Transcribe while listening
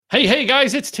Hey,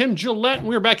 guys, it's Tim Gillette, and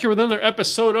we're back here with another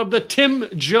episode of the Tim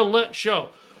Gillette Show.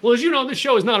 Well, as you know, this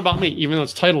show is not about me, even though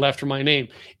it's titled after my name.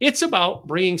 It's about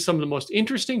bringing some of the most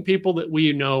interesting people that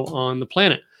we know on the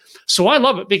planet. So I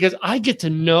love it because I get to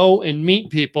know and meet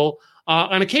people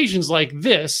on occasions like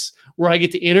this, where I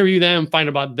get to interview them, find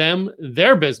about them,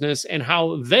 their business, and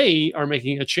how they are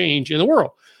making a change in the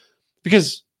world.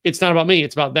 Because it's not about me,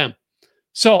 it's about them.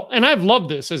 So, and I've loved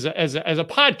this as a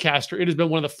podcaster. It has been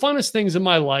one of the funnest things in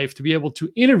my life to be able to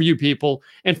interview people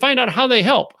and find out how they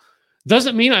help.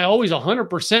 Doesn't mean I always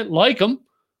 100% like them,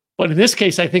 but in this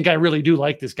case, I think I really do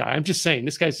like this guy. I'm just saying,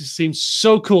 this guy just seems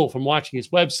so cool from watching his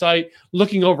website,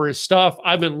 looking over his stuff.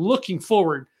 I've been looking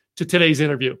forward to today's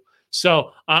interview.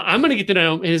 So I'm going to get to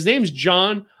know him. His name's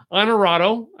John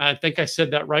Honorato. I think I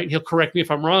said that right. He'll correct me if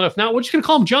I'm wrong. If not, we're just going to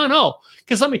call him John O.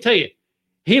 Because let me tell you,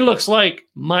 he looks like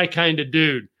my kind of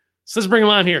dude. So let's bring him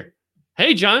on here.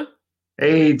 Hey, John.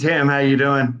 Hey, Tim. How you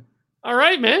doing? All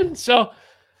right, man. So,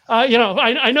 I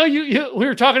know you we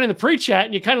were talking in the pre-chat,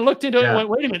 and you kind of looked into it and went,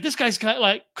 wait a minute, this guy's kind of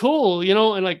like cool,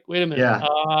 and like, wait a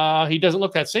minute. He doesn't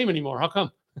look that same anymore. How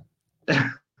come?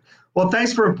 Well,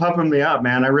 thanks for pumping me up,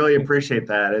 man. I really appreciate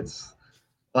that. It's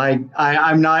like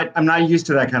I'm not used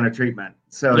to that kind of treatment.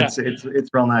 So it's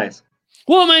real nice.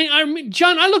 Well,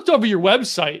 John, I looked over your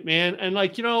website, man, and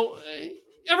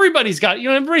everybody's got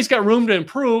room to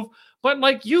improve,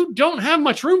 but you don't have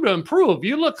much room to improve.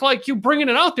 You look like you bringing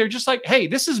it out there, just like, hey,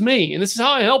 this is me, and this is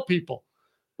how I help people.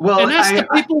 Well, and that's the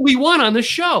people we want on this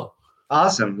show.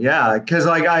 Awesome, yeah, because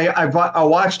I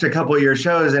watched a couple of your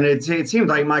shows, and it seemed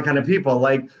like my kind of people.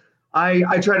 Like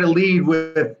I try to lead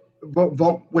with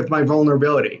my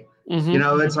vulnerability.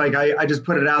 Mm-hmm. It's like I just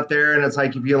put it out there, and it's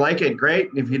like, if you like it, great.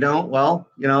 And if you don't, well,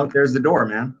 there's the door,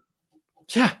 man.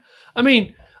 Yeah, I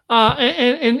mean,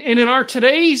 and in our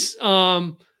today's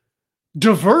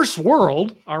diverse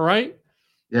world, all right.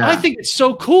 Yeah. I think it's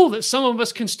so cool that some of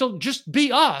us can still just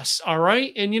be us, all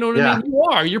right. And you know what I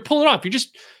mean? You're pulling off. You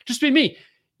just be me.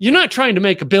 You're not trying to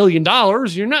make $1 billion.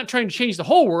 You're not trying to change the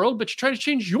whole world, but you're trying to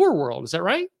change your world. Is that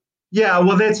right? Yeah.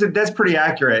 Well, that's pretty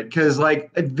accurate, because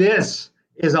this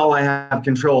is all I have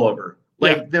control over.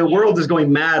 The world is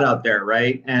going mad out there,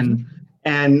 right? And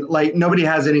nobody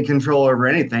has any control over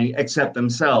anything except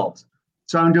themselves.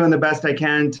 So I'm doing the best I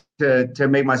can to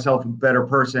make myself a better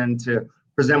person, to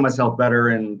present myself better,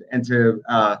 and to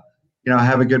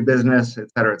have a good business, et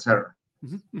cetera, et cetera.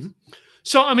 Mm-hmm, mm-hmm.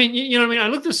 So I mean, I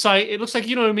looked at the site. It looks like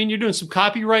you're doing some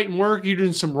copywriting work. You're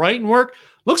doing some writing work.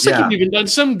 Looks like you've even done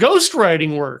some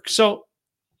ghostwriting work. So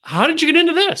how did you get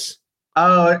into this?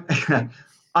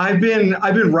 I've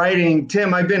been writing,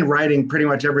 Tim. I've been writing pretty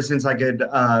much ever since I could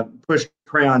push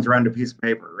crayons around a piece of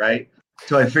paper, right?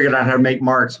 Until I figured out how to make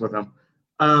marks with them.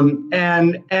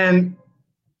 And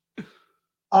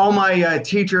all my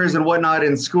teachers and whatnot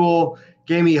in school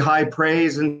gave me high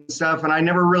praise and stuff, and I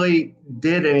never really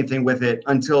did anything with it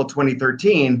until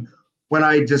 2013, when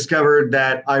I discovered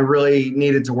that I really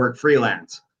needed to work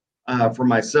freelance for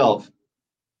myself.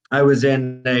 I was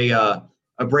in a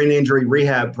brain injury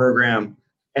rehab program,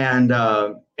 and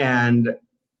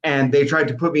they tried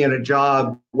to put me in a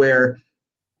job where,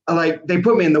 they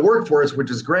put me in the workforce,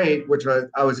 which is great, which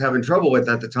I was having trouble with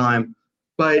at the time,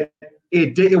 but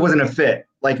it wasn't a fit.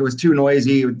 It was too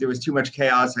noisy. There was too much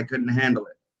chaos. I couldn't handle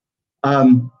it.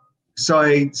 So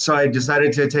I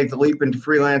decided to take the leap into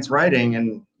freelance writing,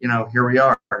 and here we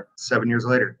are 7 years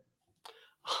later.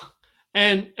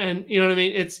 And you know what I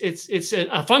mean? It's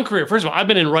a fun career. First of all, I've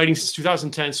been in writing since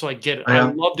 2010, so I get it. I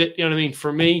loved it. You know what I mean?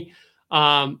 For me,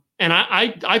 and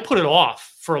I put it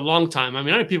off for a long time. I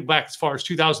mean, I had people back as far as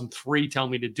 2003 tell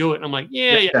me to do it. And I'm like,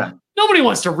 yeah. Nobody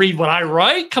wants to read what I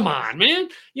write. Come on, man.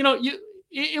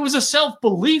 It was a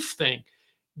self-belief thing.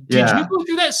 Did you go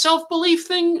through that self-belief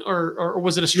thing, or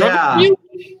was it a struggle for you?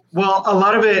 Well, a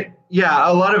lot of it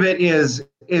is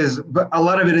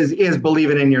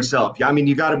believing in yourself. I mean,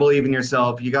 you got to believe in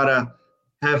yourself. You got to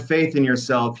have faith in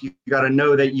yourself. You got to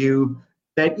know that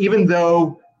even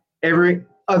though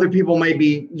other people might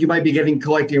be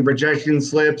collecting rejection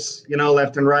slips,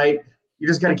 left and right, you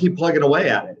just got to keep plugging away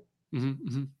at it.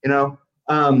 Mm-hmm,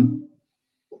 mm-hmm.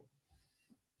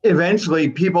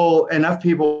 Eventually enough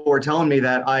people were telling me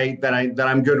that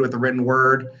I'm good with the written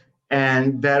word,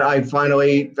 and that I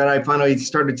finally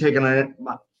started taking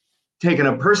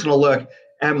a personal look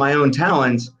at my own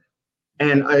talents,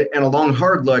 and a long,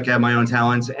 hard look at my own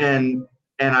talents. And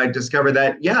I discovered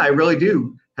that, I really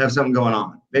do have something going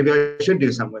on. Maybe I should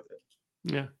do something with it.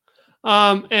 Yeah.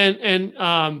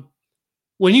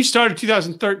 When you started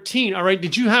 2013, all right,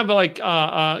 did you have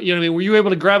were you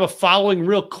able to grab a following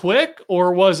real quick,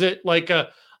 or was it like a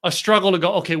struggle to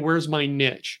go, okay, where's my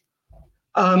niche?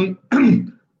 It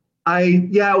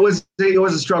was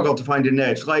a struggle to find a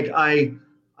niche. Like I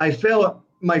felt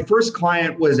my first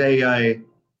client was a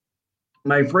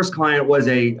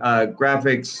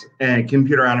graphics and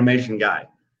computer animation guy,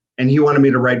 and he wanted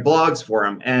me to write blogs for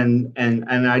him, and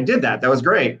I did that. That was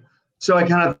great. So I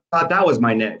kind of thought that was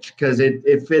my niche because it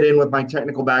fit in with my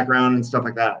technical background and stuff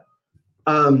like that.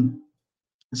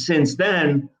 Since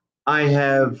then, I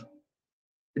have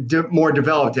more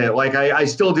developed it. Like I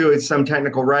still do some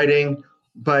technical writing,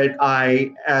 but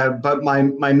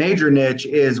my major niche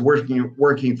is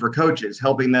working for coaches,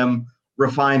 helping them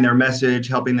refine their message,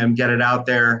 helping them get it out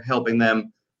there, helping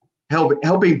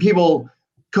people.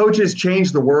 Coaches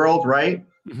change the world, right?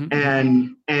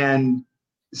 Mm-hmm. And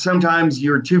sometimes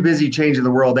you're too busy changing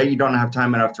the world that you don't have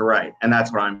time enough to write, and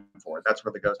that's what I'm for. That's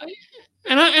where the goes.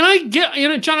 And I get,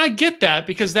 John, I get that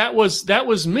because that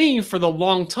was me for the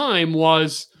long time.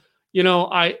 Was,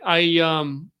 I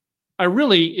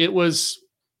really, it was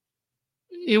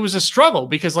a struggle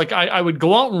because like I would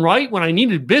go out and write when I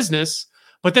needed business,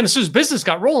 but then as soon as business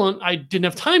got rolling, I didn't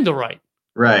have time to write.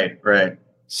 Right.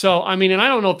 So, I mean, and I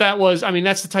don't know if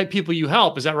that's the type of people you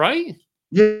help. Is that right?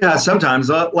 Yeah, sometimes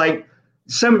like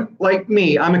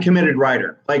me, I'm a committed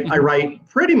writer. Like I write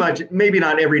pretty much, maybe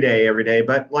not every day,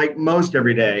 but like most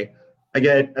every day, I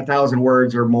get 1,000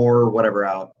 words or more, or whatever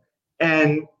out.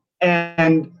 And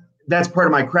that's part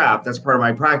of my craft. That's part of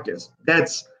my practice.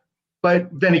 But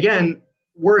then again,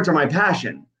 words are my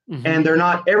passion, and they're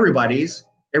not everybody's.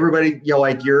 Everybody,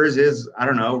 like yours is, I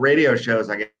don't know, radio shows,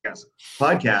 I guess,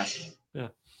 podcasts. Yeah.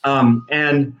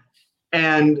 And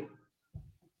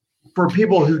for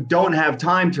people who don't have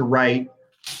time to write,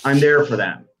 I'm there for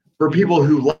them. For people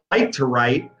who like to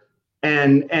write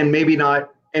and maybe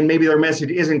their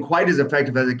message isn't quite as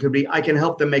effective as it could be, I can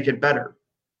help them make it better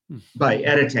by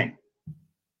editing.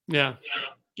 Yeah.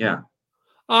 Yeah.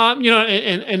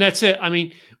 And that's it. I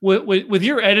mean, with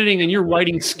your editing and your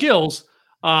writing skills,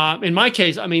 in my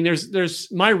case, I mean,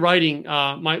 there's my writing,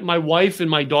 my wife and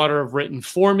my daughter have written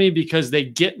for me because they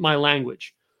get my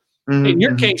language. Mm-hmm. In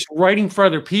your case, writing for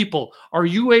other people, are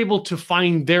you able to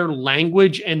find their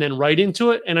language and then write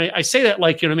into it? And I say that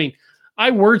like,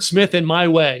 I wordsmith in my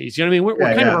ways, you know what I mean? We're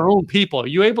kind of our own people. Are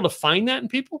you able to find that in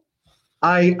people?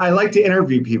 I like to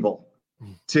interview people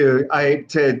to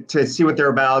see what they're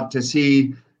about, to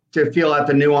feel out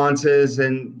the nuances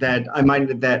and that I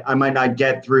might not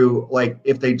get through, like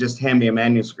if they just hand me a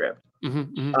manuscript.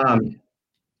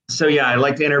 So yeah, I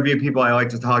like to interview people. I like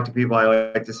to talk to people. I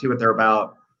like to see what they're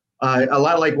about. A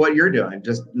lot like what you're doing,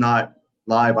 just not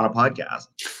live on a podcast.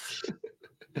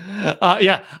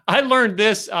 Yeah, I learned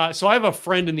this. So I have a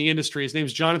friend in the industry. His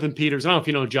name's Jonathan Peters. I don't know if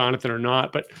you know Jonathan or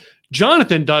not, but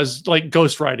Jonathan does like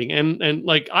ghostwriting, and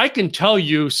like I can tell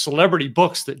you celebrity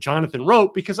books that Jonathan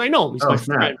wrote because I know him. He's my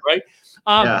friend, right?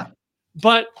 Yeah.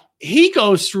 But he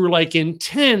goes through like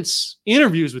intense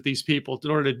interviews with these people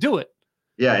in order to do it.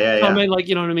 Yeah. I mean, like,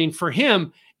 you know what I mean? For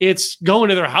him, it's going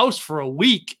to their house for a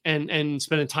week and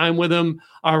spending time with them.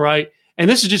 All right. And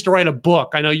this is just to write a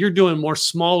book. I know you're doing more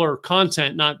smaller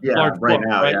content, not large right book,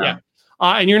 now, right? Yeah.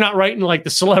 And you're not writing like the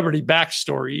celebrity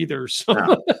backstory either. So,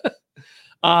 no.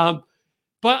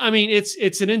 But I mean,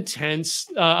 it's an intense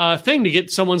thing to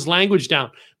get someone's language down.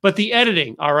 But the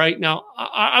editing, all right. Now,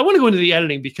 I want to go into the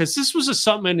editing because this was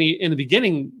something in the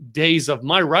beginning days of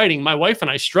my writing, my wife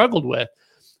and I struggled with.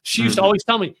 She used to always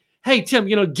tell me, "Hey, Tim,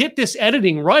 get this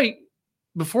editing right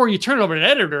before you turn it over to an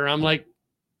editor." I'm like,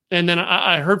 and then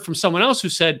I heard from someone else who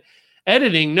said,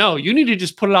 editing, no, you need to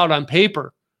just put it out on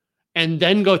paper and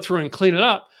then go through and clean it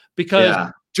up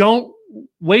because don't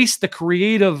waste the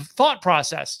creative thought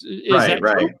process. Right.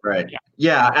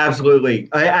 Yeah, absolutely.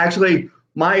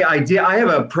 My idea, I have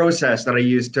a process that I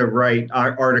use to write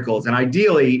articles, and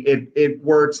ideally it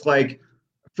works like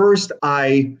first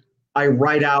I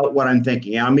write out what I'm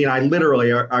thinking. I mean, I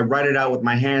write it out with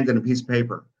my hand and a piece of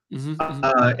paper.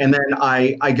 And then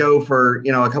I go for,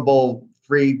 a couple,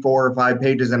 3, 4, or 5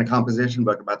 pages in a composition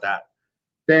book about that.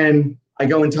 Then I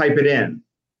go and type it in.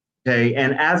 Okay.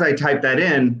 And as I type that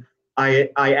in, I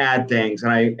add things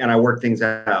and I work things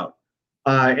out.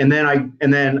 And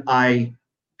then I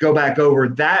go back over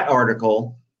that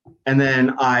article and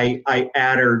then I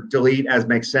add or delete as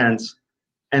makes sense.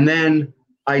 And then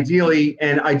ideally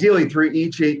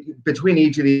between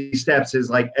each of these steps is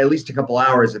like at least a couple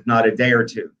hours, if not a day or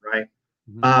two, right?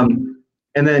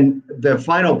 And then the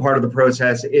final part of the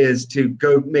process is to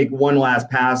go make one last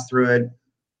pass through it,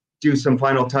 do some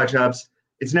final touch-ups.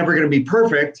 It's never going to be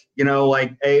perfect,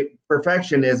 like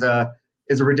perfection is a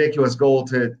ridiculous goal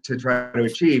to try to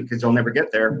achieve because you'll never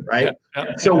get there, right?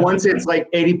 So once it's like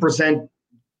 80%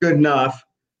 good enough,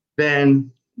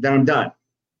 then I'm done.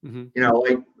 Mm-hmm. You know,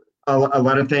 like a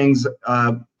lot of things,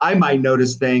 I might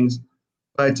notice things,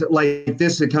 but like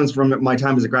this, it comes from my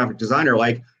time as a graphic designer.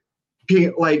 Like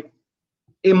it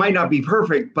might not be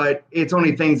perfect, but it's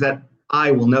only things that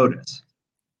I will notice,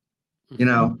 you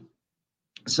know?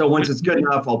 So once it's good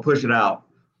enough, I'll push it out.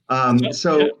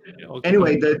 So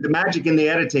anyway, the magic in the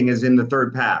editing is in the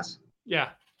third pass. Yeah.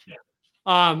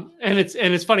 And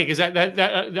it's funny because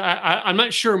I'm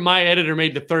not sure my editor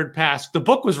made the third pass. The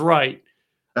book was right.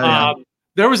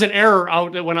 There was an error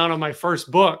out that went on my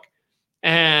first book,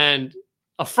 and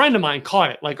a friend of mine caught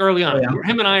it like early on.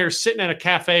 Him and I are sitting at a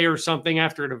cafe or something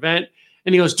after an event,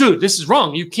 and he goes, "Dude, this is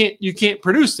wrong. You can't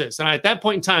produce this." And at that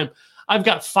point in time, I've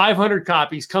got 500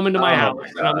 copies coming to my house,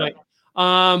 and I'm like,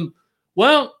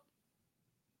 well,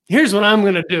 here's what I'm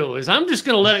going to do is I'm just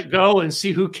going to let it go and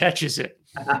see who catches it.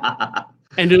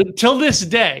 And until this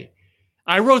day,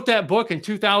 I wrote that book in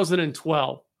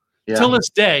 2012. Yeah. Till this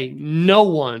day, no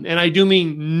one, and I do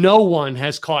mean no one,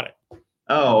 has caught it.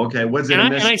 Oh, okay. Was it?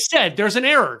 And I said, "There's an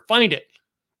error. Find it."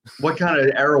 What kind of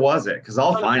error was it? Because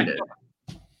I'll find it.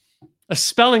 A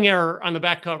spelling error on the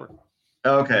back cover.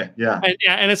 Okay. Yeah.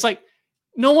 And it's like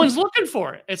no one's looking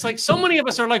for it. It's like so many of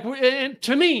us are like, and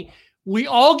to me, we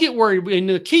all get worried. And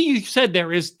the key you said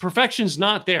there is perfection's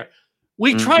not there.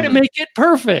 We try to make it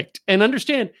perfect and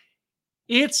understand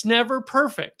it's never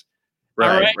perfect.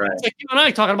 Right. It's like you and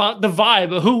I talking about the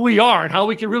vibe of who we are and how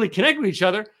we can really connect with each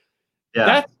other.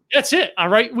 Yeah. That's it. All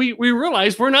right. We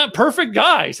realize we're not perfect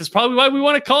guys. That's probably why we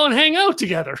want to call and hang out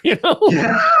together, you know?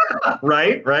 Yeah.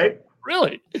 Right.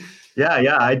 Really?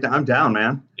 Yeah. I'm down,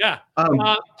 man. Yeah.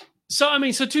 So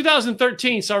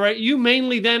 2013. So, right, you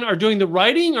mainly then are doing the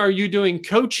writing. Are you doing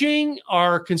coaching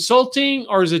or consulting,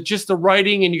 or is it just the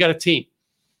writing and you got a team?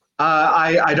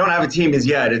 I don't have a team as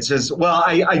yet. It's just, well,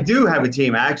 I do have a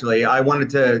team, actually. I wanted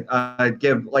to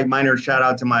give like minor shout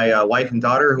out to my wife and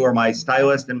daughter, who are my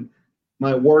stylist and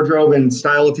my wardrobe and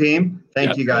style team.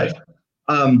 Thank you guys.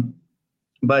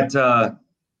 But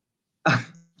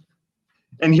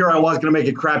and here I was going to make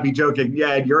a crappy joke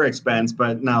at your expense,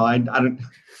 but no, I don't.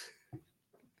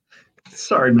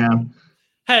 Sorry, man.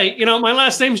 Hey, my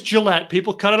last name's Gillette.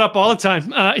 People cut it up all the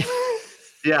time.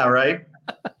 Yeah, right.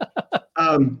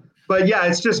 But yeah,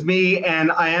 it's just me,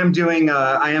 and I am doing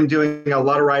a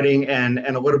lot of writing and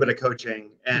a little bit of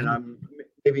coaching, and I'm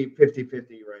maybe 50-50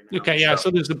 right now. Okay, yeah.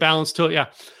 So there's a balance to it, yeah.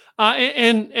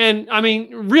 And I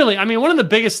mean, really, one of the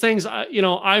biggest things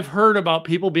I've heard about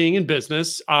people being in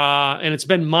business, and it's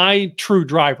been my true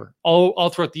driver all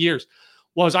throughout the years,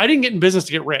 was I didn't get in business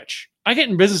to get rich. I get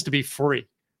in business to be free.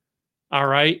 All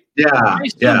right. Yeah. I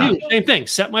still do the same thing.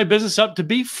 Set my business up to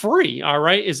be free. All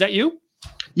right. Is that you?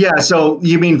 Yeah. So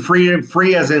you mean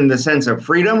free as in the sense of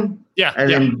freedom? Yeah. And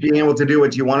then being able to do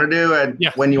what you want to do and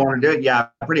when you want to do it. Yeah,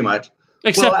 pretty much.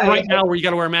 Except right now where you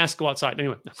got to wear a mask, go outside.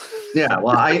 Anyway. Yeah.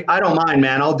 Well, I don't mind,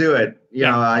 man. I'll do it. You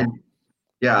know,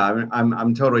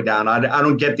 I'm totally down. I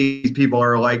don't get these people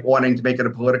are like wanting to make it a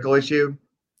political issue.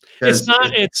 It's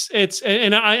not.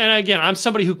 And again, I'm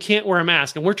somebody who can't wear a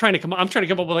mask, and I'm trying to come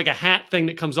up with like a hat thing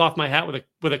that comes off my hat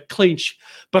with a clinch,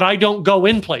 but I don't go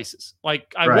in places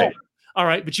like I won't. All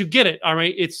right, but you get it. All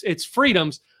right, it's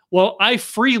freedoms. Well, I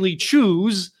freely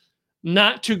choose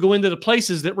not to go into the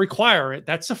places that require it.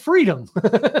 That's a freedom.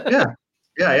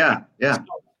 Yeah.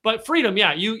 But freedom,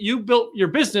 you built your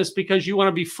business because you want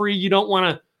to be free. You don't want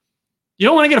to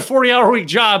get a 40-hour week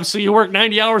job, so you work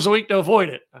 90 hours a week to avoid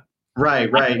it.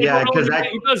 Right. Yeah, because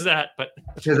who does that, but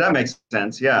because that makes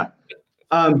sense. Yeah.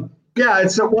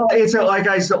 It's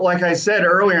like I said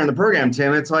earlier in the program,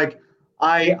 Tim. It's like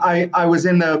I was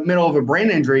in the middle of a brain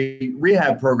injury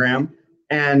rehab program,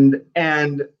 and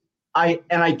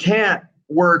I can't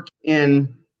work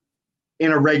in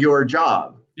a regular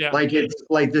job. Yeah. Like it's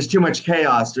like there's too much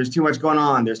chaos. There's too much going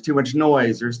on. There's too much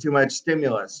noise. There's too much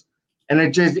stimulus, and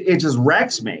it just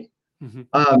wrecks me.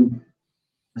 Mm-hmm.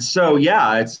 So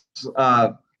yeah, it's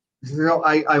I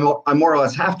more or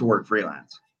less have to work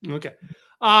freelance. Okay, you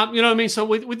know what I mean. So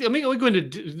let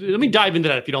me dive into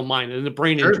that if you don't mind, in the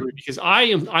brain injury, because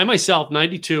I myself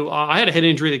 92. I had a head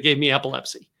injury that gave me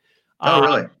epilepsy. Oh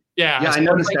really? Yeah. Yeah, I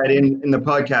noticed that in the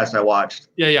podcast I watched.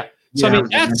 Yeah. So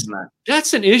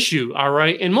that's an issue, all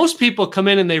right. And most people come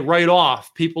in and they write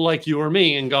off people like you or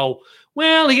me and go,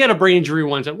 well, he had a brain injury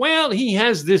one time. Well, he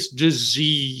has this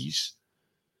disease.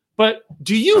 But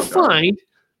did you find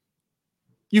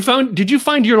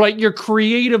your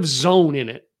creative zone in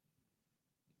it?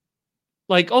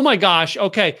 Like, oh my gosh,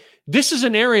 okay, this is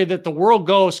an area that the world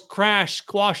goes crash,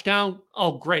 squash down.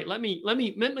 Oh, great. Let me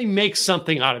make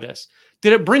something out of this.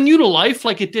 Did it bring you to life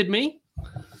like it did me?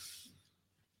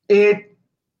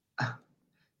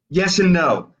 Yes and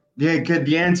no. Yeah,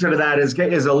 the answer to that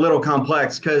is a little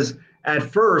complex because at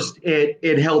first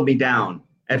it held me down.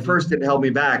 At first it held me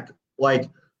back. Like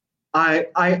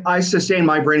I sustained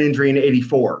my brain injury in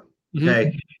 '84.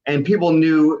 Okay, and people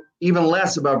knew even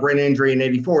less about brain injury in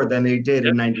 '84 than they did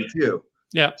in '92.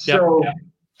 Yeah.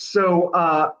 So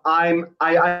I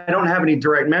don't have any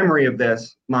direct memory of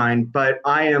this, mine, but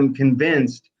I am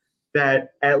convinced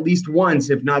that at least once,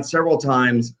 if not several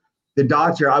times, the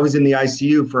doctor. I was in the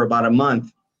ICU for about a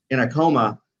month in a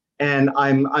coma, and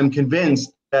I'm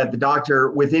convinced that the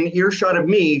doctor, within earshot of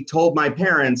me, told my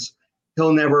parents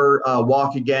he'll never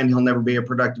walk again, he'll never be a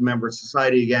productive member of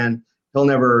society again, he'll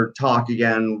never talk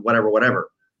again,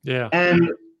 whatever. Yeah.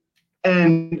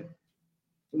 And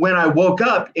when I woke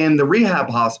up in the rehab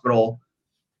hospital,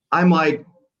 I'm like,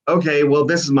 okay, well,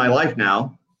 this is my life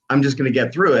now. I'm just going to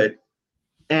get through it.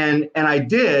 And I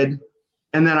did.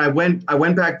 And then I went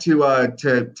back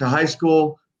to high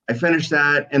school. I finished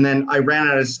that. And then I ran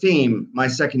out of steam my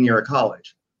second year of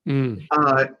college. And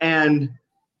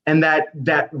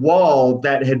that wall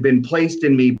that had been placed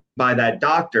in me by that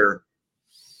doctor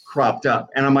cropped up.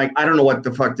 And I'm like, I don't know what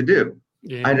the fuck to do.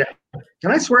 Yeah.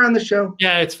 Can I swear on the show?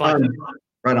 Yeah, it's fine.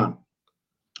 Right on.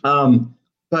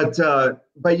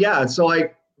 But yeah, so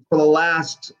like for the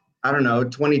last, I don't know,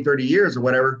 20, 30 years or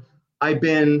whatever, I've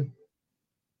been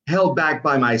held back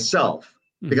by myself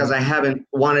because I haven't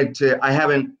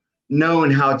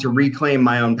known how to reclaim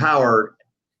my own power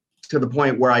to the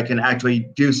point where I can actually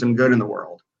do some good in the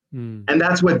world. And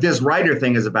that's what this writer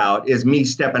thing is about, is me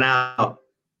stepping out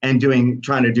and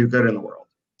trying to do good in the world.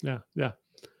 Yeah. Yeah.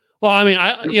 Well, I mean,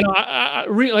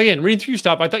 again, reading through your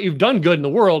stuff, I thought you've done good in the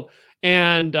world.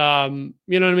 And,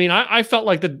 you know what I mean? I felt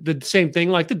like the same thing,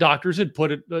 like the doctors had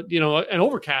put it, an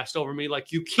overcast over me,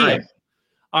 like you can't.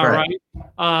 Right. All right.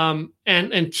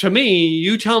 And to me,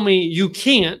 you tell me you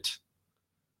can't.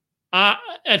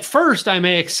 At first, I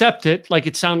may accept it, like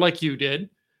it sounded like you did.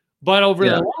 But over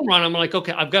the long run, I'm like,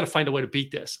 okay, I've got to find a way to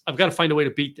beat this.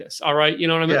 All right. You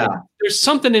know what I mean? Yeah. There's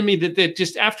something in me that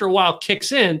just after a while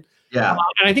kicks in. Yeah.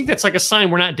 And I think that's like a sign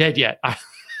we're not dead yet.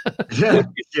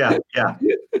 Yeah.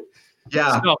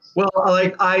 So, well,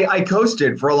 like I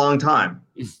coasted for a long time.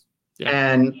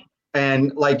 Yeah.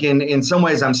 And like in some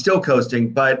ways I'm still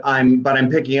coasting, but I'm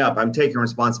picking up. I'm taking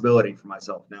responsibility for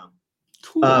myself now.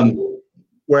 Cool.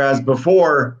 Whereas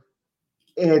before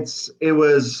it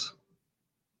was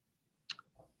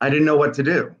I didn't know what to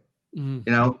do. You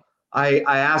know, I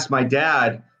asked my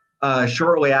dad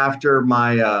shortly after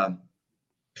I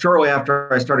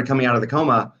started coming out of the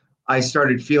coma, I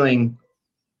started feeling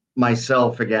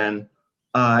myself again.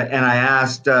 And I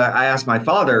asked my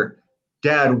father,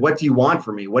 Dad, what do you want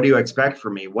from me? What do you expect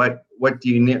from me? What do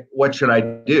you need? What should I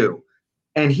do?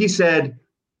 And he said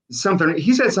something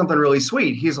really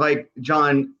sweet. He's like,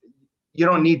 John, you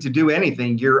don't need to do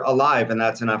anything. You're alive, and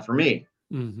that's enough for me.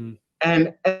 Mm-hmm.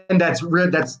 And that's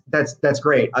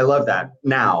great. I love that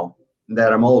now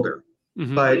that I'm older.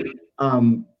 Mm-hmm.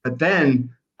 But then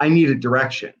I needed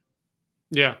direction.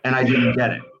 Yeah. And I didn't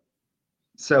get it.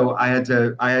 So I had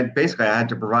to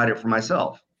provide it for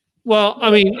myself. Well, I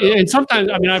mean, and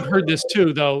sometimes, I mean, I've heard this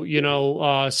too, though,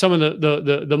 some of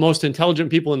the most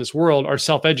intelligent people in this world are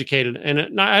self-educated.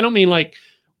 And I don't mean like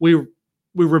we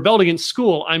rebelled against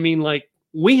school. I mean, like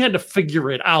we had to figure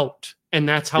it out. And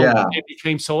that's how it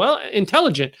became so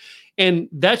intelligent. And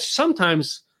that's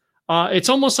sometimes it's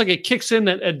almost like it kicks in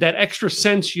that extra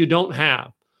sense you don't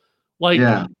have. Like,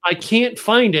 I can't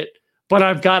find it, but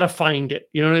I've got to find it.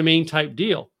 You know what I mean? Type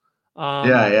deal.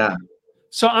 Yeah.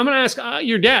 So I'm going to ask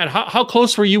your dad, how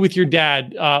close were you with your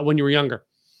dad when you were younger?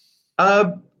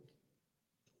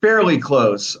 Fairly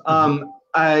close.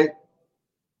 My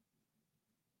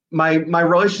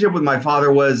relationship with my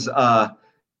father was,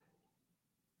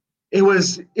 it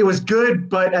was good,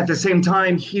 but at the same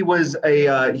time, he was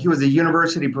a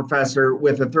university professor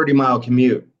with a 30-mile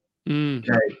commute.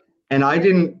 Okay. And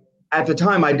at the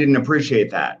time, I didn't appreciate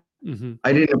that. Mm-hmm.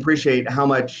 I didn't appreciate how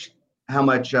much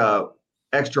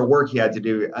extra work he had to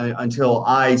do until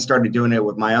I started doing it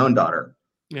with my own daughter.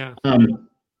 Yeah.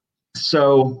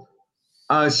 So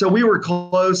we were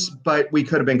close, but we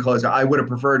could have been closer. I would have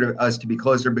preferred us to be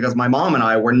closer because my mom and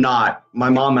I were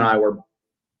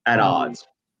at odds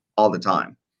all the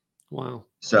time. Wow.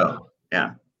 So,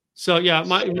 yeah. So, yeah,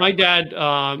 my dad, you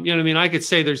know what I mean? I could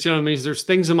say there's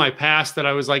things in my past that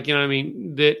I was like, you know what I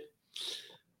mean, that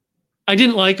I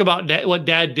didn't like about what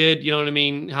dad did, you know what I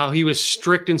mean? How he was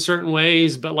strict in certain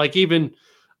ways, but like even,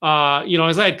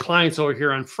 as I had clients over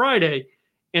here on Friday,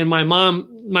 and my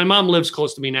mom lives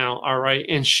close to me now. All right.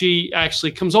 And she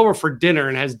actually comes over for dinner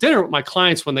and has dinner with my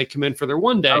clients when they come in for their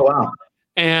one day. Oh, wow.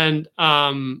 And,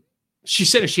 she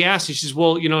asked me, she says,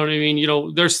 well, you know what I mean? You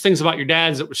know, there's things about your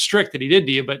dad's that was strict that he did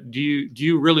to you, but do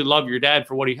you really love your dad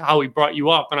for how he brought you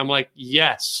up? And I'm like,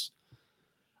 yes.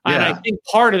 Yeah. And I think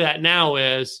part of that now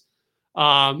is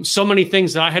so many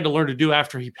things that I had to learn to do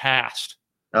after he passed.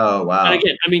 Oh, wow. And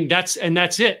again, I mean, that's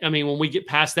it. I mean, when we get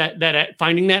past that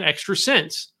finding that extra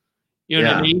sense, you know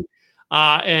what I mean?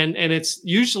 And it's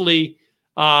usually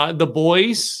the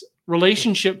boys'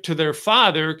 relationship to their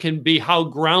father can be how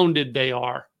grounded they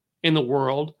are in the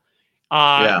world.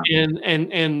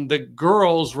 And the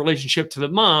girl's relationship to the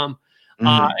mom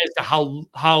as to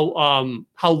how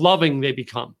loving they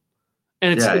become.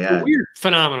 And it's a weird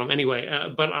phenomenon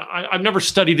anyway, but I've never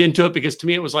studied into it because to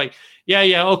me it was like,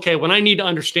 okay, when I need to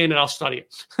understand it, I'll study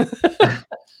it.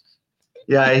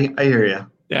 Yeah, I hear you.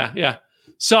 Yeah.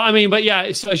 So, I mean, but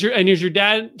yeah, so is your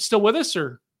dad still with us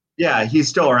or? Yeah, he's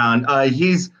still around.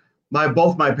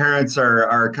 Both my parents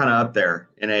are kind of up there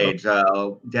in age.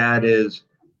 Dad is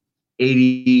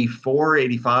 84,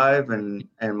 85, and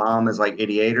mom is like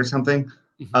 88 or something.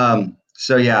 Mm-hmm.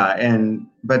 So yeah,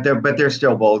 but they're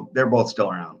both still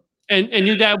around. And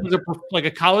your dad was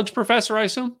a college professor, I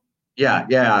assume? Yeah,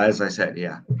 as I said,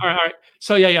 yeah. All right.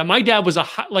 So yeah. My dad was a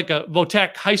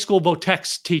high school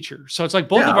Votex teacher. So it's like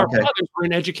both of our fathers were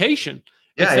in education.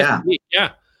 Unique.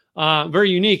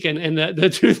 Very unique, and the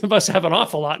two of us have an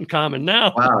awful lot in common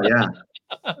now. Wow, yeah,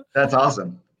 that's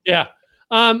awesome. Yeah.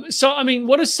 So, I mean,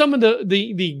 what are some of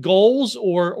the goals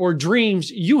or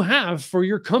dreams you have for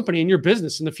your company and your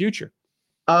business in the future?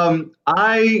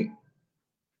 I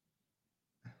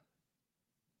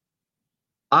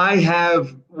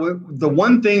have the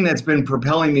one thing that's been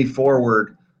propelling me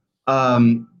forward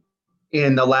in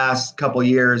the last couple of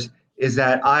years is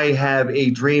that I have a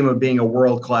dream of being a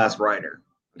world-class writer.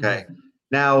 Okay.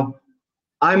 Now,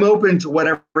 I'm open to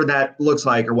whatever that looks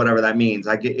like or whatever that means.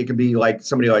 It could be like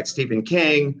somebody like Stephen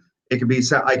King. It could be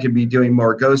I could be doing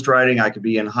more ghostwriting. I could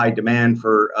be in high demand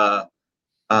for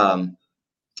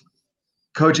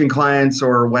coaching clients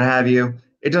or what have you.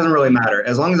 It doesn't really matter.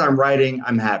 As long as I'm writing,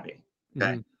 I'm happy.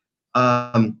 Okay.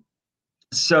 Mm-hmm.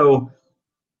 So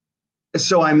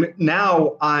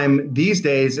I'm these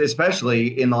days,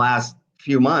 especially in the last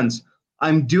few months,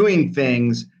 I'm doing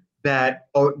things that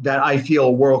I feel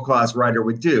a world-class writer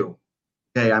would do.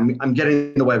 Okay, I'm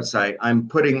getting the website. I'm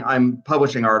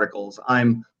publishing articles.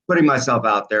 I'm putting myself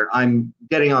out there. I'm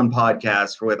getting on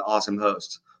podcasts with awesome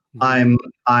hosts. Mm-hmm.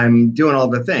 I'm doing all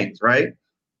the things, right?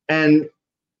 And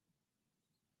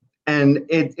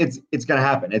it's going to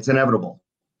happen. It's inevitable.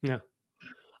 Yeah.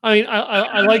 I mean,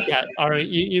 I like that. All right.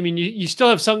 You still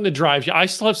have something that drives you. I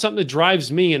still have something that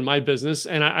drives me in my business.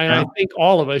 And I think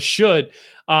all of us should.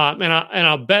 And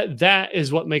I'll bet that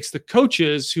is what makes the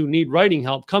coaches who need writing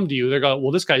help come to you. They're going,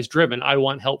 well, this guy's driven. I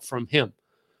want help from him.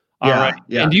 All right.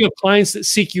 Yeah. And do you have clients that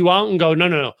seek you out and go,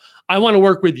 no. I want to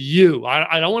work with you.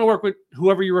 I don't want to work with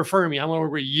whoever you refer me. I want to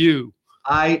work with you.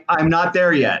 I'm not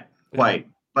there yet quite,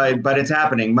 but it's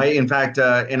happening. In fact,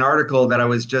 an article that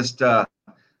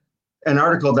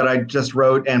I just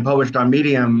wrote and published on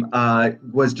Medium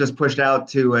was just pushed out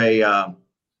to a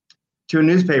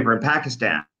newspaper in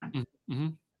Pakistan. Mm-hmm.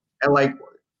 And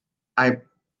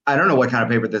I don't know what kind of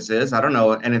paper this is. I don't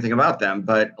know anything about them,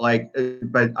 but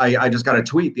I just got a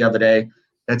tweet the other day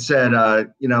that said,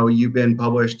 you've been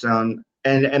published on,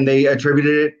 and they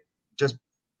attributed it just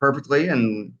perfectly,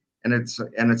 and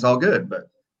it's all good. But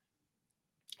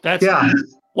that's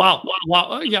Wow.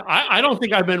 Yeah, I don't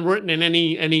think I've been written in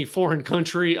any foreign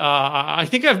country. I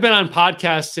think I've been on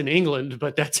podcasts in England,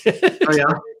 but that's it. Oh yeah.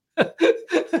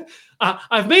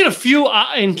 I've made a few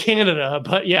in Canada,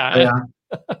 but yeah.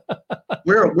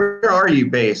 Where are you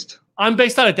based? I'm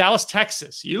based out of Dallas,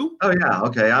 Texas. You? Oh yeah.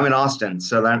 Okay. I'm in Austin,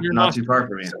 so that's not too far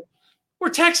from you. We're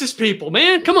Texas people,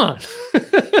 man. Come on.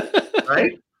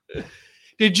 Right?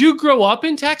 Did you grow up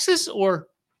in Texas or?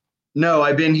 No,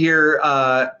 I've been here.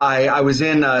 I was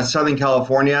in Southern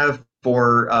California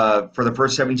for the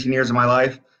first 17 years of my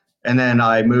life, and then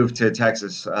I moved to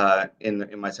Texas in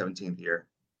my 17th year.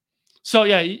 So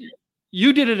yeah,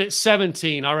 you did it at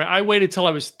 17. All right, I waited till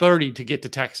I was 30 to get to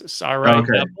Texas. All right,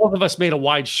 okay. Both of us made a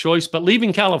wide choice, but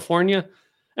leaving California,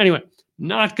 anyway,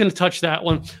 not going to touch that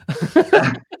one.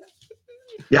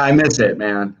 Yeah, I miss it,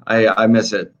 man. I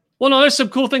miss it. Well, no, there's some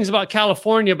cool things about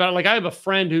California, but I have a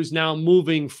friend who's now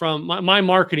moving from my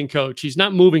marketing coach. He's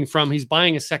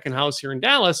buying a second house here in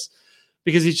Dallas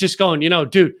because he's just going,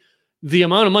 dude, the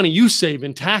amount of money you save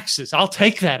in taxes, I'll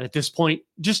take that at this point.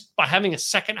 Just by having a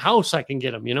second house, I can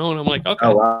get him, and I'm like, okay.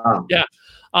 Oh, wow. Yeah.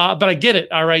 But I get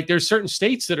it. All right. There's certain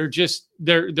states that are just,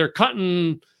 they're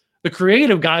cutting the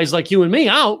creative guys like you and me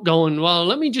out going, well,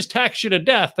 let me just tax you to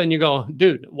death. And you go,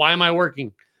 dude, why am I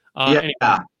working? Anyway,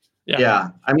 yeah.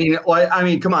 I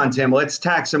mean, come on, Tim. Let's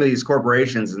tax some of these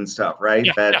corporations and stuff, right?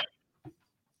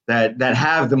 That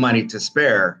have the money to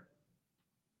spare.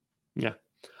 Yeah.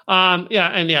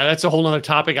 That's a whole nother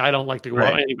topic. I don't like to go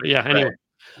on. Anyway. Right.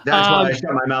 That's why I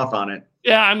shut my mouth on it.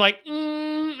 Yeah, I'm like,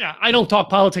 I don't talk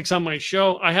politics on my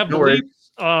show. I have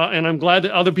beliefs, and I'm glad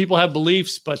that other people have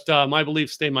beliefs, but my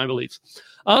beliefs stay my beliefs.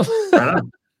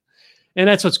 And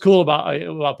that's what's cool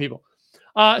about people.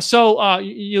 So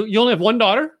you only have one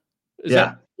daughter? Is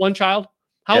that one child?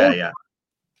 How old? Yeah.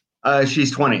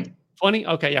 She's 20. 20?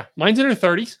 Okay, yeah. Mine's in her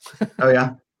 30s. Oh,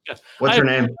 yeah? What's her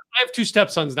name? I have two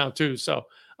stepsons now, too. So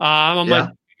I'm on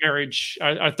my marriage,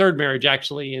 our third marriage,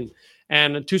 actually,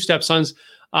 and two stepsons.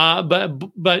 But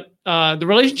the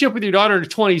relationship with your daughter in her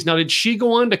 20s, now, did she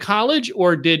go on to college,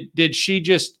 or did she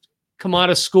just come out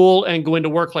of school and go into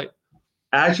work late?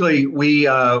 Actually, we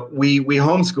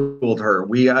homeschooled her.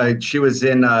 We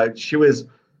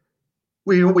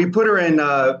put her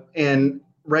in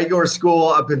regular school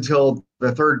up until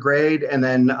the third grade, and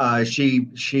then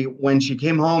when she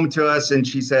came home to us and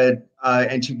she said,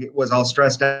 and she was all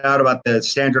stressed out about the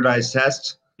standardized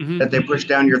tests that they push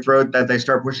down your throat, that they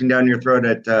start pushing down your throat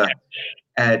at the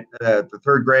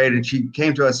third grade, and she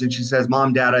came to us and she says,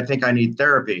 "Mom, Dad, I think I need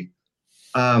therapy.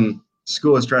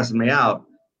 School is stressing me out."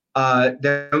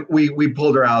 Then we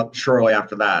pulled her out shortly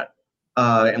after that,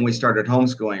 and we started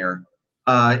homeschooling her.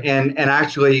 And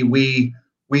actually, we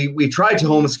tried to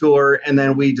homeschool her, and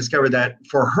then we discovered that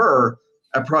for her,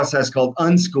 a process called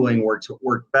unschooling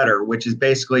worked better, which is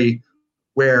basically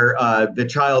where the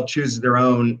child chooses their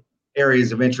own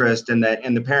areas of interest, and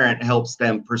the parent helps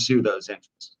them pursue those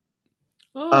interests.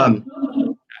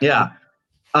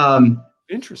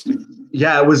 Interesting.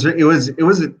 Yeah, it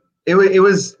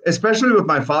was especially with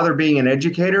my father being an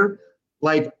educator.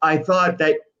 Like, I thought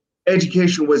that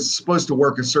education was supposed to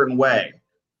work a certain way.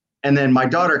 And then my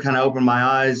daughter kind of opened my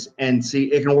eyes and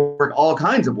see it can work all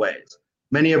kinds of ways,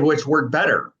 many of which work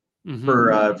better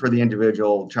for the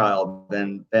individual child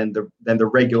than the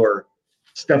regular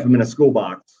stuff them in a school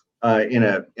box, in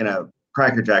a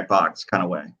Cracker Jack box kind of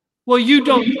way. Well, you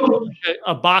don't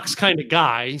a box kind of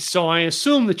guy, so I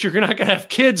assume that you're not going to have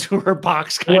kids who are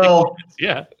box kind of kids.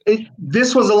 Yeah.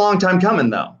 This was a long time coming,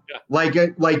 though. Yeah. Like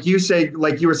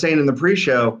you were saying in the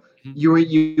pre-show,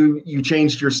 you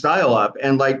changed your style up,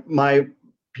 and like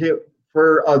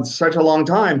for such a long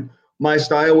time, my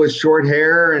style was short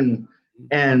hair and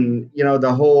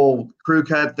the whole crew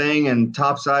cut thing and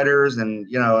topsiders, and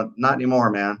not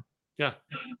anymore, man. Yeah.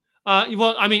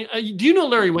 Well, I mean, do you know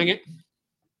Larry Winget?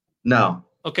 No.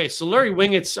 Okay, so Larry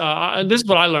Winget's this is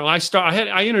what I learned.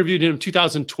 I interviewed him in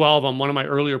 2012 on one of my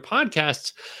earlier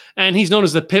podcasts, and he's known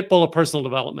as the pit bull of personal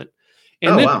development.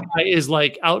 And this guy is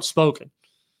like outspoken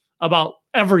about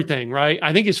everything, right?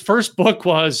 I think his first book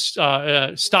was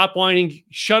Stop Whining,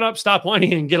 Shut Up, Stop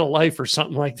Whining, and Get a Life, or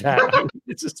something like that.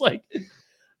 It's just like,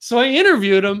 so I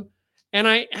interviewed him and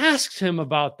I asked him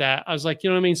about that. I was like,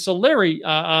 so Larry,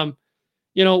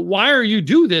 why are you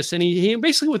do this? And he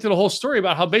basically went through the whole story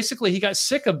about how basically he got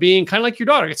sick of being kind of like your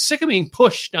daughter, got sick of being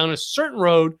pushed down a certain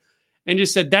road and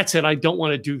just said, that's it. I don't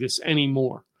want to do this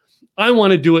anymore. I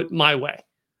want to do it my way.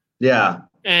 Yeah.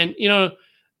 And,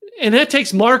 and that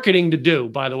takes marketing to do,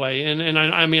 by the way. And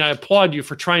I mean, I applaud you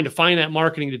for trying to find that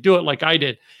marketing to do it like I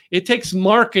did. It takes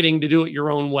marketing to do it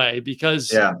your own way, because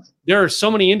there are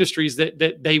so many industries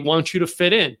that they want you to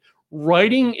fit in.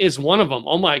 Writing is one of them.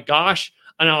 Oh my gosh.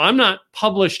 I know I'm not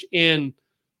published in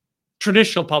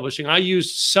traditional publishing. I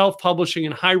use self-publishing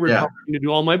and hybrid publishing to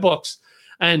do all my books.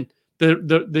 And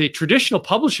the traditional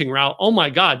publishing route, oh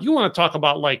my God, you want to talk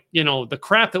about the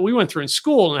crap that we went through in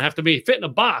school and have to be fit in a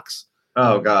box.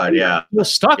 Oh God, yeah. You're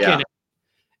stuck in it.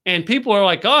 And people are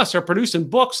like us are producing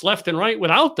books left and right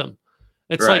without them.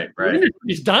 It's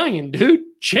he's dying, dude.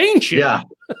 Change it. Yeah.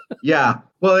 Yeah.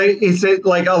 Well, it's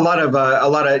like a lot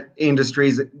of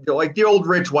industries, like the old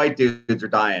rich white dudes are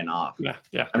dying off. Yeah.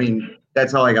 Yeah. I mean,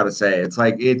 that's all I got to say. It's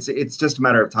like, it's just a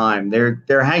matter of time.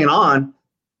 They're hanging on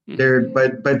there,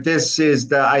 but I think this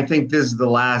is the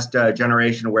last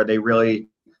generation where they really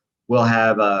will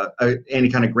have any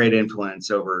kind of great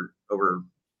influence over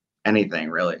anything,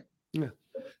 really. Yeah.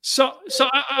 So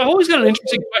I always got an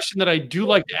interesting question that I do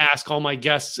like to ask all my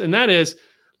guests, and that is,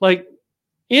 like,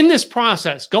 in this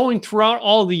process, going throughout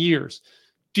all the years,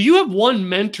 do you have one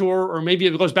mentor, or maybe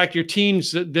it goes back to your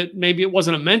teens that maybe it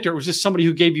wasn't a mentor, it was just somebody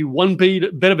who gave you one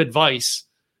bit of advice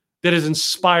that has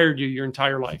inspired you your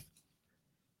entire life?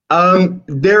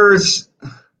 There's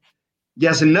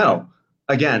yes and no.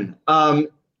 Again, I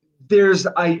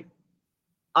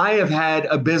have had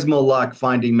abysmal luck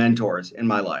finding mentors in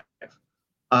my life.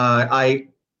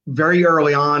 very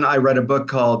early on, I read a book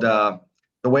called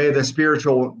The Way of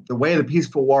the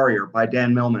Peaceful Warrior by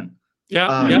Dan Millman.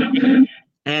 Yeah.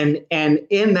 And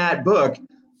in that book,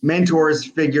 mentors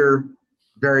figure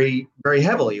very, very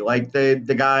heavily. Like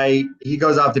the guy, he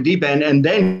goes off the deep end and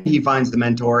then he finds the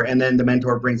mentor, and then the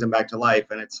mentor brings him back to life,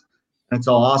 and it's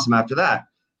all awesome after that.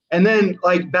 And then,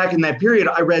 like, back in that period,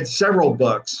 I read several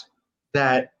books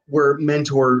that were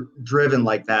mentor driven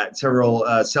like that, several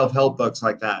self-help books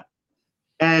like that.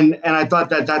 And I thought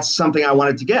that that's something I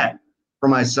wanted to get for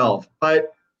myself.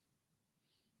 But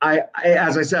I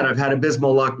as I said, I've had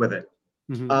abysmal luck with it.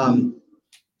 Mm-hmm.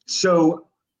 So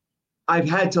I've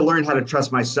had to learn how to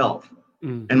trust myself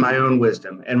and my own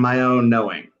wisdom and my own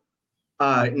knowing.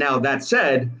 Now, that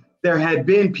said, there had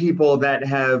been people that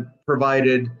have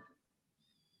provided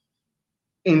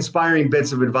inspiring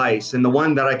bits of advice. And the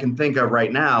one that I can think of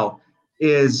right now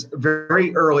is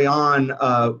very early on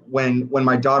when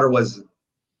my daughter was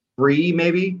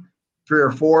 3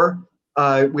 or 4.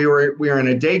 We were in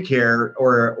a daycare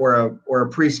or a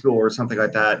preschool or something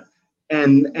like that.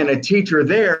 And a teacher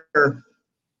there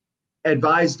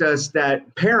advised us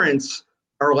that parents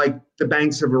are like the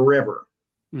banks of a river,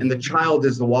 and the child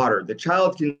is the water. The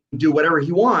child can do whatever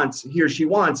he or she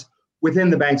wants within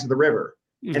the banks of the river.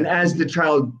 And as the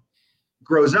child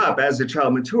grows up, as the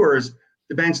child matures,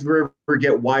 the banks of the river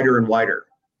get wider and wider,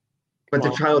 but the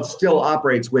child still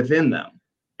operates within them.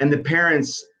 And the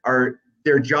parents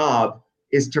their job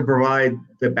is to provide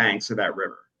the banks of that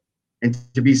river and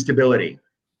to be stability,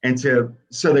 and so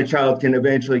the child can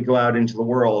eventually go out into the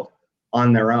world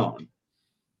on their own.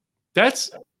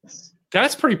 That's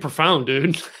pretty profound,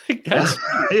 dude. Isn't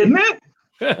it?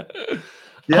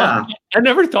 Yeah. I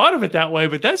never thought of it that way,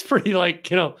 but that's pretty, like,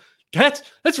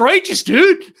 that's righteous,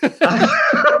 dude.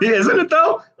 Isn't it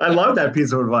though? I love that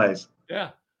piece of advice.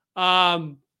 Yeah. But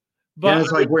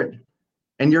it's like,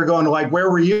 and you're going like, where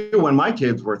were you when my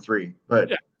kids were 3?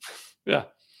 But yeah.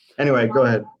 Anyway, go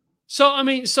ahead. So,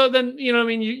 then,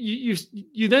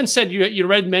 you then said you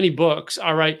read many books.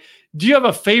 All right. Do you have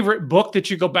a favorite book that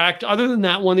you go back to, other than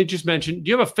that one that you just mentioned? Do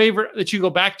you have a favorite that you go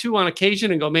back to on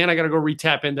occasion and go, man, I got to go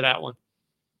retap into that one?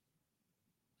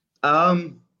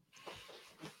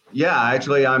 Yeah,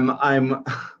 actually, I'm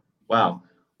wow. Well,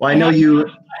 I know you.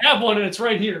 I have one and it's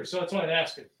right here, so that's why I'd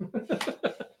ask it.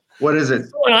 What is it?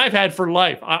 It's the one I've had for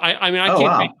life. I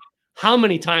can't think how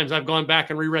many times I've gone back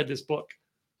and reread this book.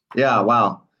 Yeah,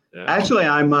 wow. Yeah. Actually,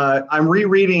 I'm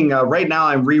rereading right now.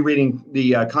 I'm rereading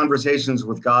the Conversations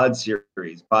with God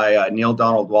series by Neil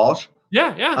Donald Walsh.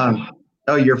 Yeah.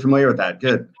 Oh, you're familiar with that?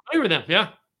 Good. Familiar with them? Yeah.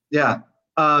 Yeah.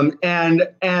 And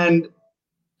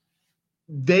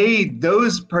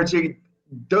those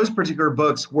particular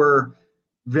books were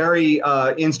very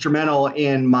instrumental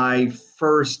in my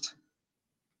first,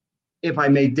 if I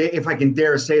can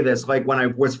dare say this, like when I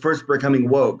was first becoming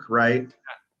woke, right?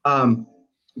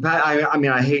 But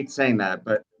I hate saying that,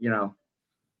 but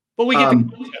But we get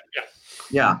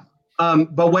yeah.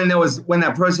 But when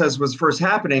that process was first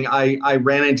happening, I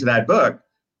ran into that book,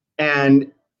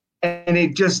 and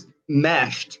it just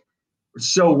meshed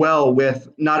so well with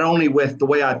not only with the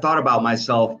way I thought about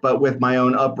myself, but with my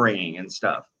own upbringing and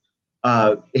stuff.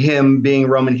 Him being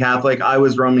Roman Catholic, I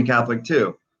was Roman Catholic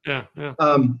too. Yeah.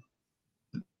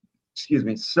 Excuse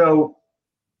me. So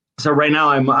right now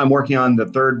I'm working on the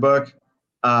 3rd book.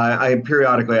 I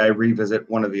periodically revisit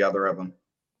one or the other of them.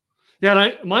 Yeah,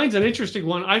 and mine's an interesting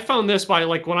one. I found this by,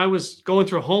 like, when I was going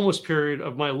through a homeless period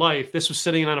of my life. This was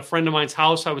sitting on a friend of mine's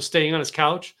house. I was staying on his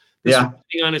couch. This was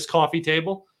sitting on his coffee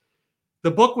table.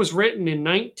 The book was written in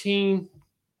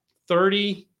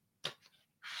 1930,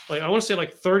 like I want to say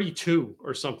like 32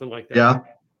 or something like that. Yeah.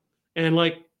 And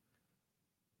like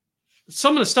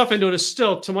some of the stuff into it is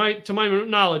still, to my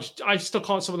knowledge, I still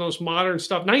call it some of those modern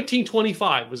stuff.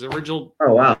 1925 was the original.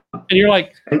 Oh wow! And you're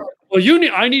like, well,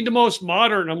 I need the most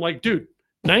modern. I'm like, dude,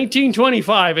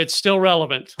 1925, it's still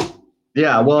relevant.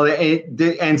 Yeah, well,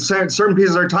 and certain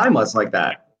pieces are timeless like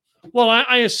that. Well,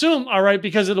 I assume, all right,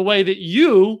 because of the way that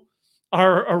you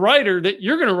are a writer, that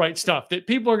you're going to write stuff that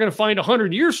people are going to find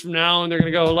 100 years from now, and they're going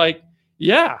to go like,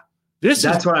 yeah,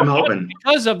 that's what I'm hoping,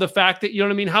 because of the fact that,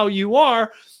 how you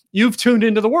are. You've tuned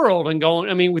into the world and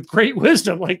going, with great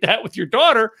wisdom like that with your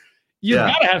daughter, you've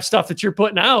got to have stuff that you're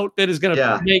putting out that is going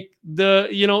to make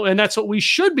and that's what we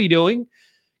should be doing,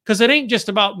 because it ain't just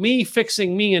about me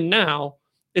fixing me and now.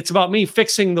 It's about me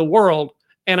fixing the world,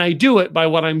 and I do it by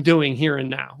what I'm doing here and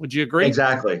now. Would you agree?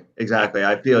 Exactly.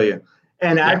 I feel you.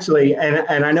 And actually,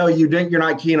 and I know you're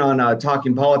not keen on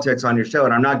talking politics on your show,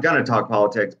 and I'm not going to talk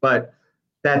politics, but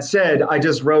that said, I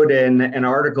just wrote in an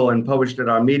article and published it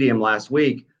on Medium last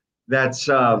week. That's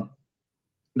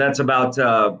that's about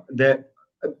the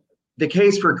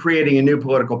case for creating a new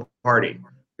political party,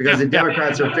 because the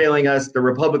Democrats are failing us, the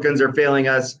Republicans are failing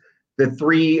us, the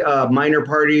three minor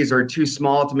parties are too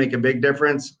small to make a big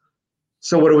difference.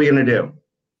 So what are we going to do?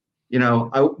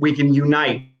 We can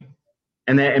unite.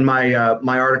 And then my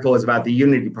article is about the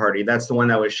Unity Party. That's the one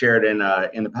that was shared in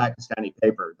the Pakistani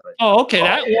paper. Oh, okay.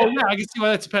 I can see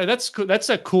why that's cool. That's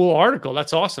a cool article.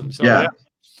 That's awesome. So we can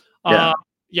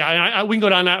go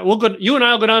down that. You and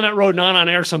I will go down that road, not on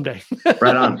air someday.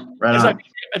 Right on. I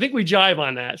think we jive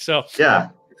on that. So yeah,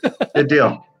 good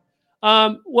deal.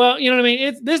 Well, you know what I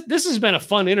mean? This has been a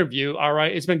fun interview. All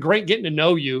right. It's been great getting to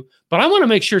know you, but I want to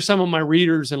make sure some of my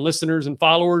readers and listeners and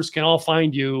followers can all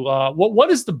find you. What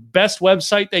is the best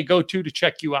website they go to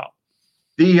check you out?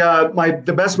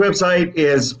 The best website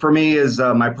is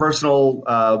my personal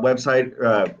website,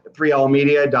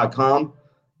 3lmedia.com.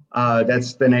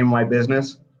 That's the name of my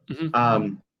business.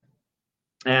 Mm-hmm.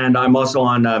 And I'm also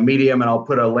on Medium, and I'll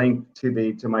put a link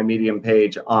to my Medium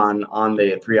page on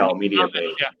the 3L Media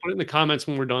page. Yeah, put it in the comments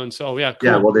when we're done. So yeah, cool.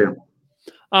 Yeah, we'll do.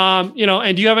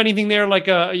 And do you have anything there like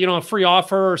a free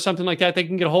offer or something like that they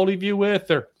can get a hold of you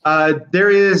with? Or right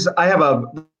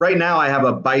now I have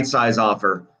a bite-size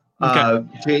offer.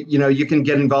 Okay. You can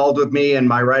get involved with me and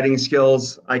my writing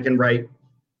skills. I can write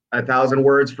 1,000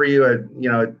 words for you,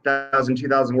 1,000,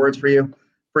 2,000 words for you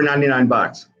for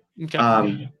 $99.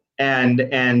 Okay.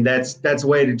 And that's a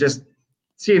way to just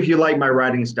see if you like my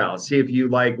writing style, see if you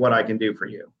like what I can do for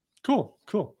you. Cool.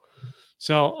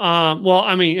 So,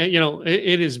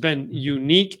 it has been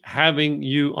unique having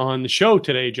you on the show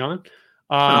today, John.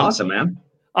 Awesome, man.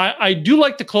 I do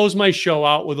like to close my show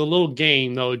out with a little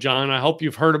game, though, John. I hope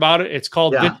you've heard about it. It's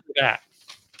called This or That.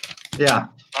 Yeah.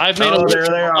 I've made there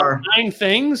they are. 9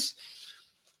 things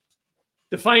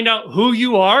to find out who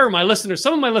you are.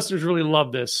 Some of my listeners really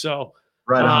love this. So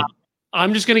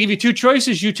I'm just going to give you 2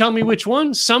 choices. You tell me which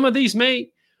one. Some of these may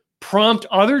prompt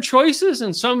other choices,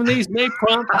 and some of these may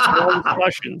prompt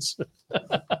questions.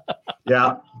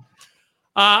 Yeah.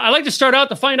 I like to start out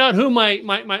to find out who my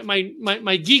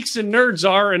geeks and nerds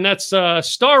are, and that's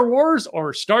Star Wars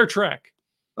or Star Trek.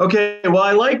 Okay,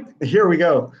 well, here we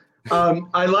go.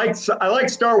 I like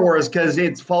Star Wars because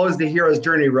it follows the hero's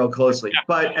journey real closely. Yeah.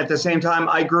 But at the same time,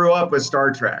 I grew up with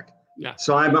Star Trek. Yeah.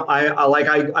 So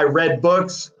I read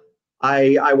books,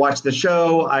 I watched the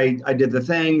show, I did the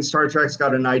thing. Star Trek's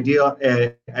got an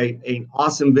an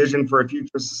awesome vision for a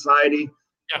future society.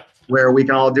 Yeah. Where we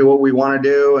can all do what we want to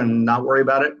do and not worry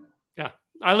about it. Yeah.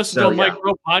 I listened to a Mike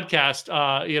Rowe podcast,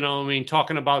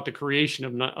 talking about the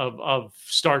creation of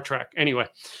Star Trek. Anyway.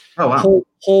 Oh, wow.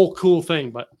 Whole cool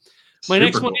thing. But my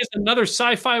next one is another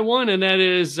sci-fi one, and that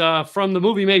is from the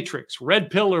movie Matrix, red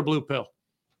pill or blue pill?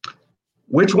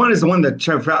 Which one is the one that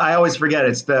I always forget?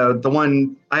 It's the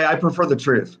one I prefer the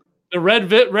truth. The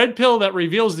red pill that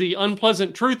reveals the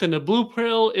unpleasant truth, and the blue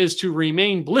pill is to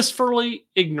remain blissfully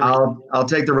ignorant. I'll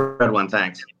take the red one,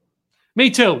 thanks. Me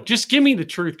too. Just give me the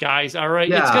truth, guys. All right.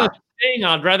 Yeah. It's going to sting.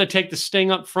 I'd rather take the sting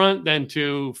up front than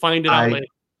to find it out later.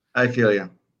 I feel you.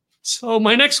 So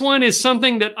my next one is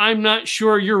something that I'm not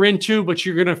sure you're into, but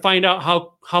you're going to find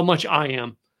out how much I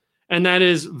am. And that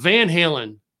is Van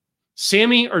Halen.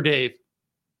 Sammy or Dave?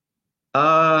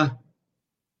 I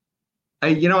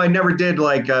never did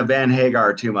like Van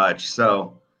Hagar too much.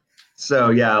 So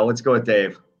yeah, let's go with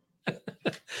Dave.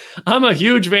 I'm a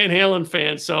huge Van Halen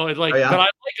fan. So but I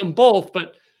like them both,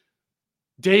 but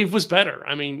Dave was better.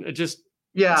 I mean,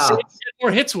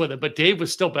 more hits with it, but Dave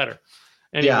was still better.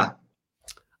 Anyway.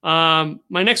 Yeah.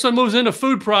 My next one moves into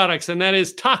food products, and that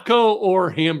is taco or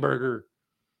hamburger.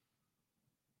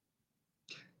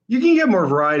 You can get more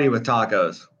variety with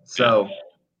tacos. So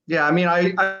yeah, I mean,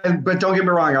 but don't get me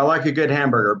wrong, I like a good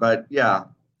hamburger, but yeah.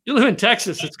 You live in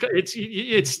Texas.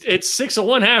 It's 6 of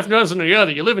one, half dozen of the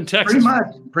other. You live in Texas.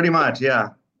 Pretty much, yeah.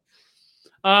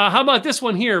 How about this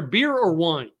one here? Beer or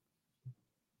wine?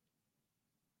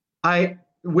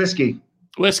 Whiskey.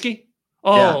 Whiskey?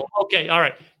 Oh, yeah. Okay. All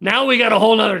right. Now we got a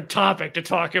whole nother topic to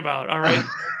talk about. All right.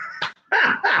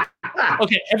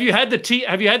 Okay. Have you had the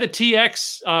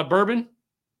TX bourbon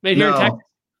made here in Texas?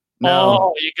 No.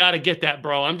 Oh, you got to get that,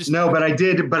 bro. But I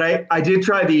did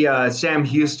try the Sam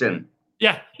Houston.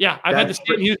 Yeah. I've had the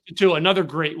Sam Houston too. Another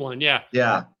great one. Yeah.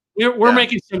 Yeah. We're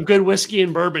making some good whiskey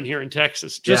and bourbon here in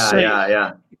Texas. Just saying.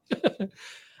 Yeah.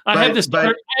 I have this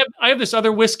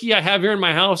other whiskey I have here in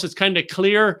my house. It's kind of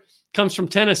clear. Comes from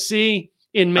Tennessee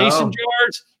in mason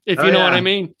jars, if you know what I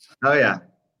mean. Oh yeah.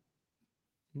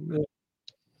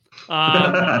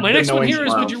 My next one here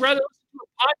is: would you rather listen to a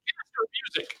podcast or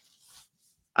music?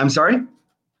 I'm sorry?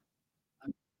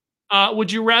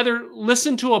 Would you rather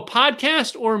listen to a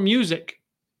podcast or music?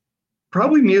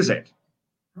 Probably music.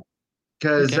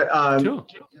 Because Okay.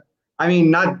 Sure. I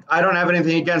mean, I don't have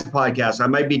anything against podcasts. I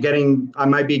might be getting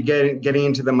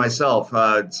into them myself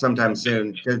sometime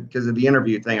soon because of the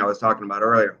interview thing I was talking about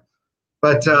earlier.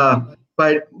 But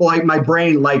like my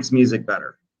brain likes music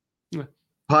better. Yeah.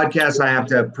 Podcasts, I have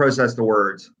to process the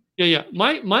words. Yeah.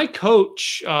 My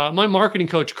coach, my marketing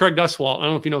coach, Craig Duswalt. I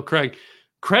don't know if you know Craig.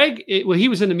 He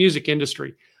was in the music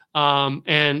industry.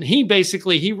 And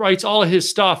he writes all of his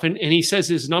stuff, and he says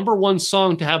his number one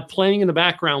song to have playing in the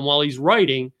background while he's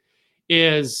writing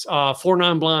is 4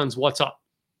 Non Blondes, What's Up?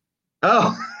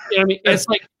 Oh, you know what I mean, it's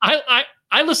like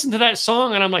I listen to that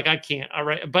song and I'm like, I can't. All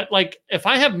right, but like if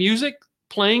I have music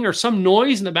playing or some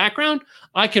noise in the background,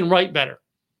 I can write better.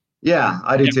 Yeah,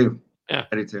 I do too. Yeah,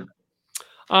 I do too.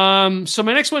 So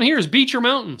my next one here is beach or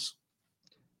mountains?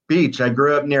 Beach. I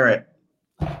grew up near it.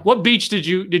 What beach did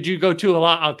you go to a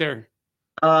lot out there?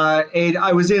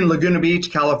 I was in Laguna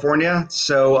Beach, California.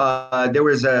 So there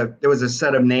was a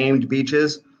set of named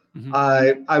beaches.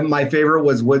 Mm-hmm. My favorite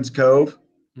was Woods Cove.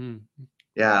 Mm.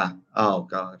 Yeah. Oh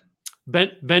God.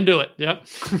 Been to it. Yep.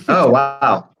 Oh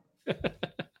wow.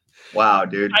 Wow,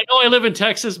 dude. I know I live in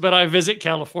Texas, but I visit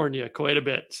California quite a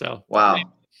bit. So wow.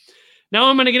 Now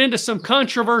I'm going to get into some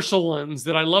controversial ones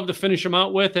that I love to finish them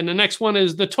out with. And the next one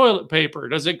is the toilet paper.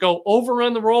 Does it go over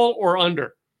on the roll or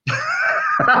under?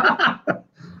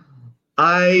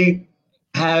 I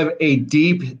have a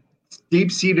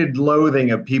deep-seated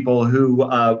loathing of people who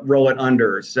roll it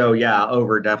under. So yeah,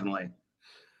 over definitely.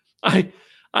 I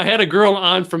had a girl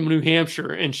on from New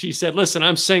Hampshire, and she said, listen,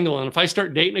 I'm single. And if I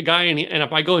start dating a guy and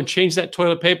if I go and change that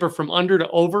toilet paper from under to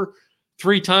over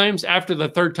 3 times, after the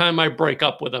 3rd time I break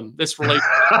up with him, this relationship.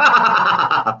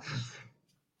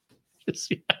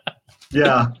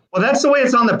 Yeah. Well, that's the way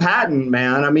it's on the patent,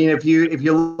 man. I mean, if you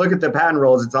look at the patent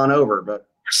rules, it's on over, but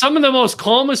some of the most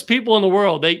calmest people in the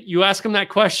world, you ask them that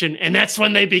question, and that's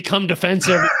when they become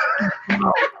defensive.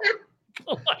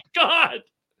 Oh my God.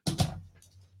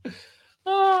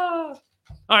 All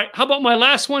right. How about my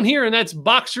last one here? And that's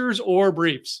boxers or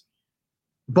briefs.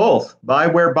 Both. I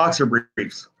wear boxer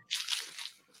briefs.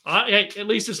 Hey, at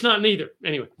least it's not neither.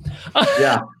 Anyway.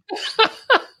 Yeah.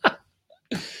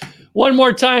 One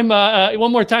more time,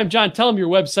 John, tell them your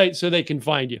website so they can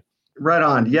find you. Right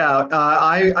on. Yeah.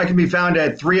 I can be found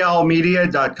at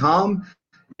 3lmedia.com.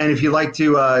 And if you'd like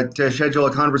to schedule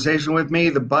a conversation with me,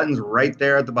 the button's right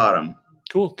there at the bottom.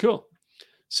 Cool.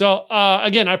 So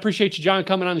again, I appreciate you, John,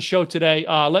 coming on the show today,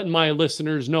 letting my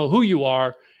listeners know who you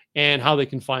are and how they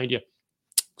can find you.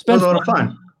 It's been a lot of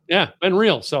fun. Yeah, been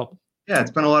real. So yeah,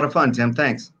 it's been a lot of fun, Tim.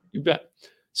 Thanks. You bet.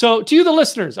 So to you, the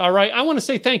listeners, all right, I want to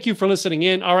say thank you for listening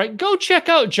in. All right, go check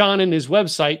out John and his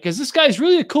website because this guy's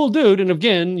really a cool dude. And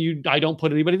again, I don't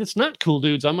put anybody that's not cool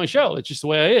dudes on my show. It's just the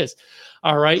way it is.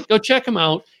 All right, go check him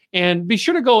out. And be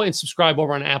sure to go and subscribe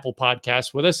over on Apple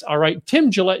Podcasts with us. All right,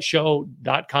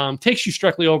 TimGilletteShow.com takes you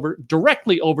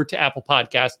directly over to Apple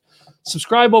Podcasts.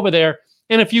 Subscribe over there.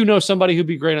 And if you know somebody who'd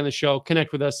be great on the show,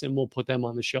 connect with us and we'll put them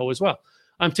on the show as well.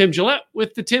 I'm Tim Gillette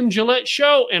with the Tim Gillette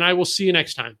Show, and I will see you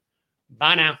next time.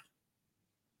 Bye now.